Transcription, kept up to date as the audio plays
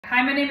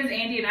Hi, my name is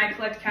Andy and I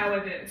collect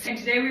cowboy boots. And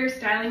today we are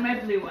styling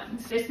my blue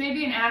ones. This may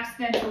be an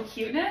accidental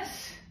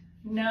cuteness.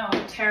 No,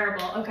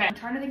 terrible. Okay, I'm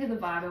trying to think of the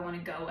vibe I want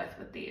to go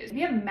with these.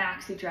 Maybe a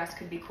maxi dress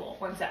could be cool.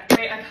 One sec.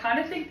 Wait, I kind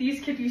of think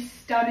these could be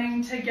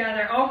stunning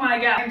together. Oh my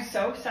god, I'm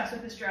so obsessed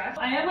with this dress.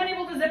 I am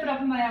unable to zip it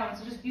up on my own,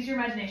 so just use your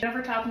imagination.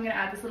 Over top, I'm gonna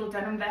add this little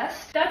denim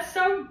vest. That's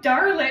so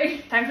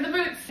darling. Time for the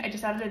boots. I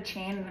just added a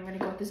chain and I'm gonna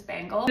go with this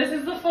bangle. This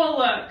is the full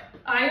look.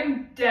 I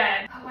am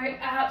dead. Oh, I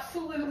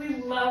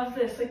absolutely love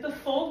this. Like the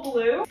full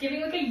blue. It's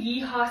giving like a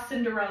Yeehaw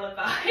Cinderella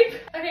vibe.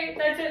 Okay,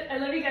 that's it. I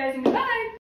love you guys and goodbye.